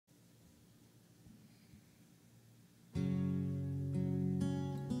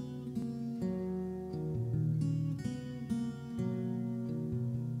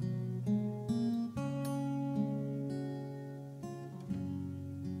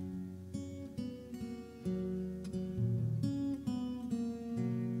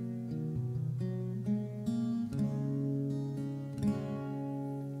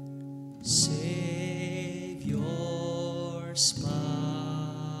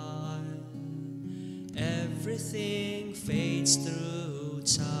everything fades through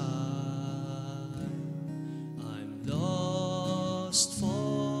time. I'm lost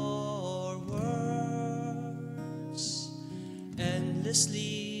for words,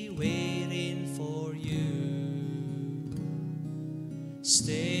 endlessly waiting for you.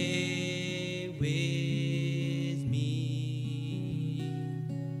 Stay with me.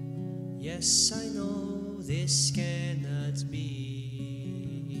 Yes, I know this cannot be.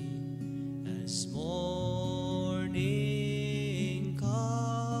 As morning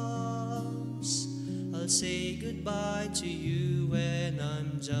comes, I'll say goodbye to you when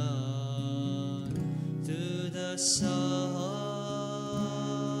I'm done. Through the sun,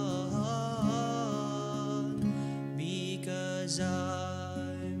 because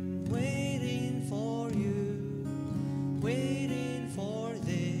I'm waiting for you, waiting for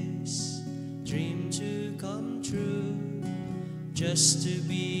this dream to come true, just to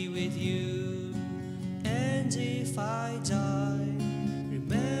be with you. And if I die,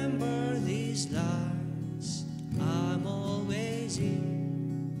 remember these lines. I'm always here,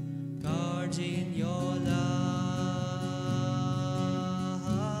 guarding your life,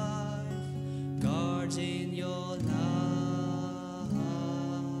 guarding your life.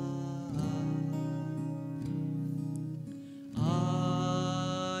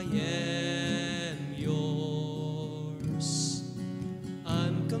 I am yours.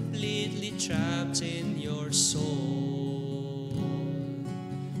 I'm completely trapped in your soul,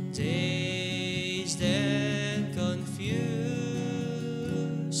 dazed and confused,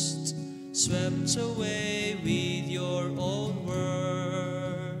 swept away with your own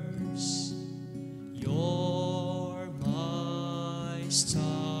words. You're my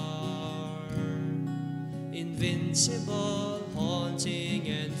star, invincible, haunting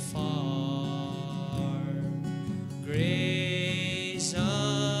and far, grace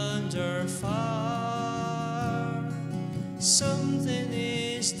under fire. Something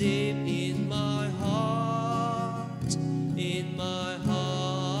is deep in my heart, in my heart,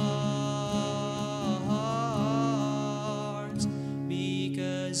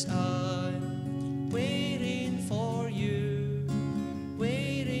 because I'm waiting for you,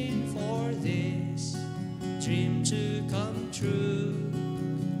 waiting for this dream to come true,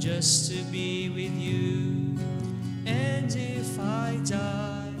 just to be with you. And if I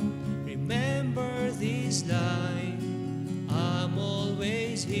die, remember this line. I'm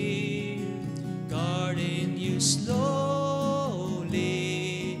always here, guarding you, slowly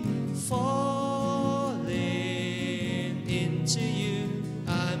falling into you.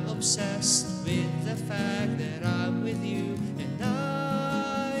 I'm obsessed with the fact that I'm with you, and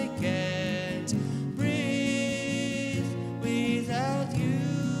I can't breathe without you.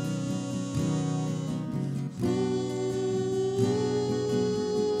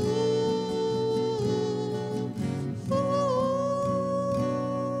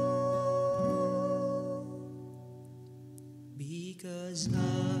 Because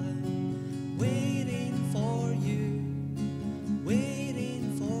I'm waiting for you,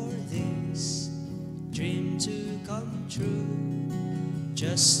 waiting for this dream to come true,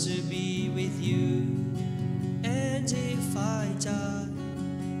 just to be with you. And if I die,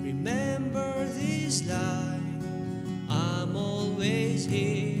 remember this line. I'm always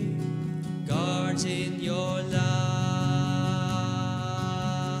here, guarding